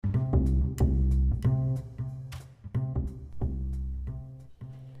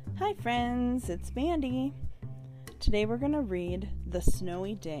Hi friends, it's Mandy. Today we're going to read The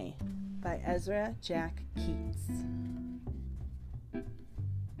Snowy Day by Ezra Jack Keats.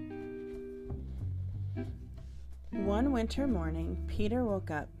 One winter morning, Peter woke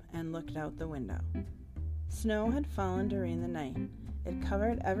up and looked out the window. Snow had fallen during the night. It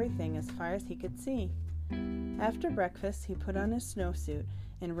covered everything as far as he could see. After breakfast, he put on his snowsuit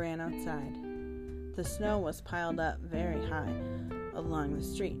and ran outside. The snow was piled up very high along the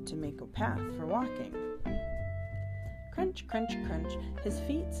street to make a path for walking. Crunch, crunch, crunch. His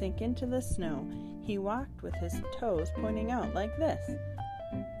feet sank into the snow. He walked with his toes pointing out like this.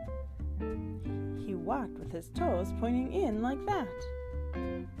 He walked with his toes pointing in like that.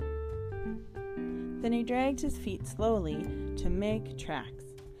 Then he dragged his feet slowly to make tracks,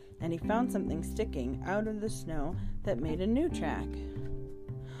 and he found something sticking out of the snow that made a new track.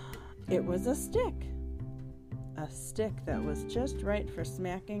 It was a stick that was just right for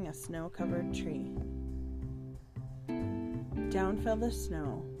smacking a snow-covered tree. Down fell the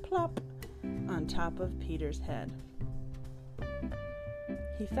snow, plop, on top of Peter's head.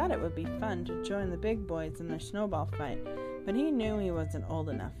 He thought it would be fun to join the big boys in their snowball fight, but he knew he wasn't old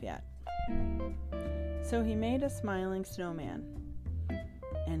enough yet. So he made a smiling snowman,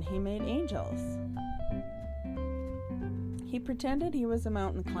 and he made angels. He pretended he was a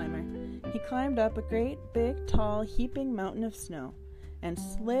mountain climber. He climbed up a great, big, tall, heaping mountain of snow and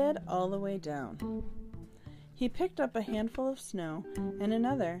slid all the way down. He picked up a handful of snow and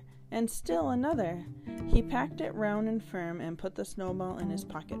another, and still another. He packed it round and firm and put the snowball in his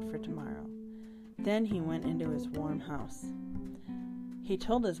pocket for tomorrow. Then he went into his warm house. He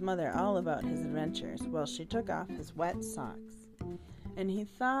told his mother all about his adventures while she took off his wet socks. And he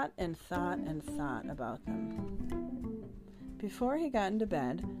thought and thought and thought about them. Before he got into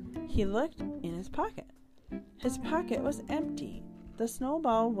bed, he looked in his pocket. His pocket was empty. The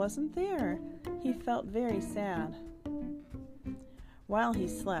snowball wasn't there. He felt very sad. While he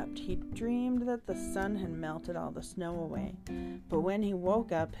slept, he dreamed that the sun had melted all the snow away. But when he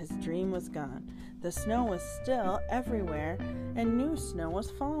woke up, his dream was gone. The snow was still everywhere, and new snow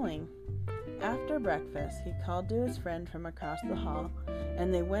was falling. After breakfast, he called to his friend from across the hall,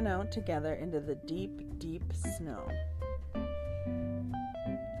 and they went out together into the deep, deep snow.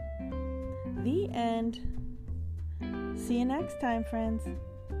 The end. See you next time, friends.